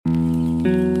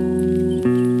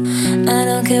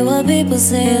don't care what people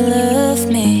say, love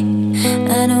me.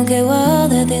 I don't care what all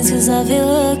the things, cause I feel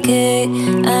okay.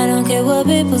 I don't care what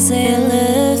people say,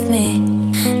 love me.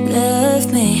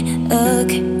 Love me,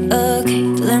 okay, okay.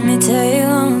 Let me tell you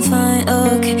I'm fine,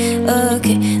 okay,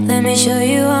 okay. Let me show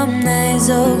you I'm nice,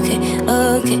 okay,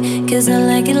 okay. Cause I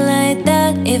like it like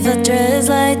that. If I dress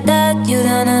like that, you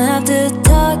don't have to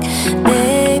talk,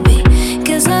 baby.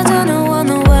 Cause I don't want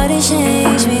nobody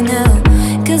change me now.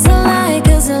 Cause I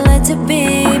like to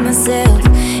be myself.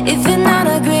 If you're not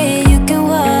agree, you can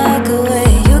walk away.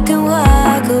 You can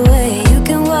walk away, you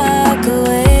can walk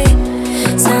away.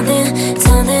 Something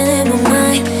in my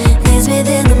mind makes me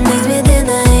think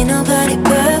that ain't nobody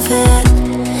perfect.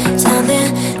 Something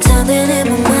in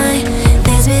my mind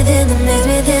makes me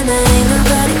think that ain't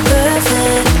nobody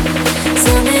perfect.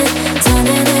 Something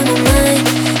in my mind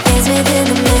makes me think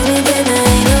that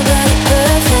ain't nobody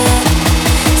perfect.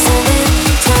 Something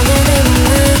in my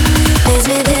mind makes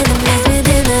me think that.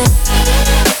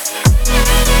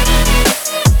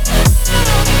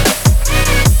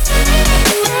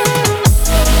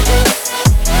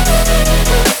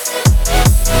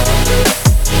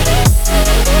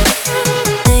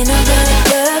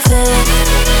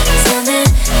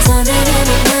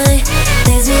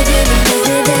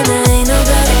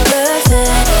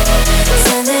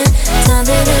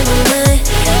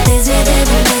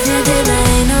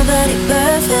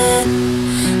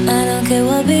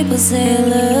 People say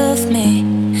love me.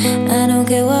 I don't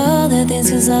care what all the things,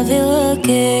 cause I feel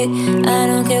okay. I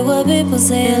don't care what people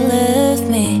say, love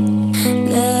me.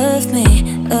 Love me,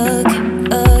 okay.